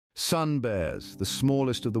Sun bears, the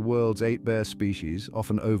smallest of the world's 8 bear species,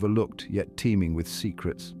 often overlooked yet teeming with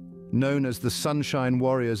secrets. Known as the sunshine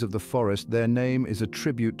warriors of the forest, their name is a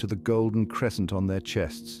tribute to the golden crescent on their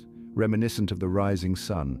chests, reminiscent of the rising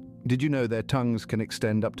sun. Did you know their tongues can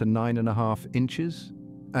extend up to 9.5 inches?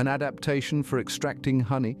 An adaptation for extracting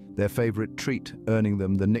honey, their favorite treat, earning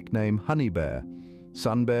them the nickname honey bear.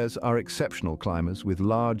 Sun bears are exceptional climbers with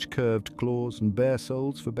large curved claws and bare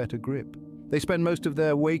soles for better grip. They spend most of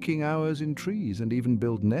their waking hours in trees and even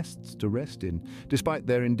build nests to rest in. Despite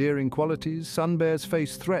their endearing qualities, sun bears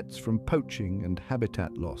face threats from poaching and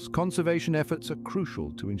habitat loss. Conservation efforts are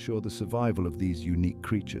crucial to ensure the survival of these unique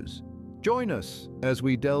creatures. Join us as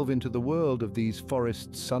we delve into the world of these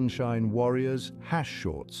forest sunshine warriors, hash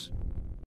shorts.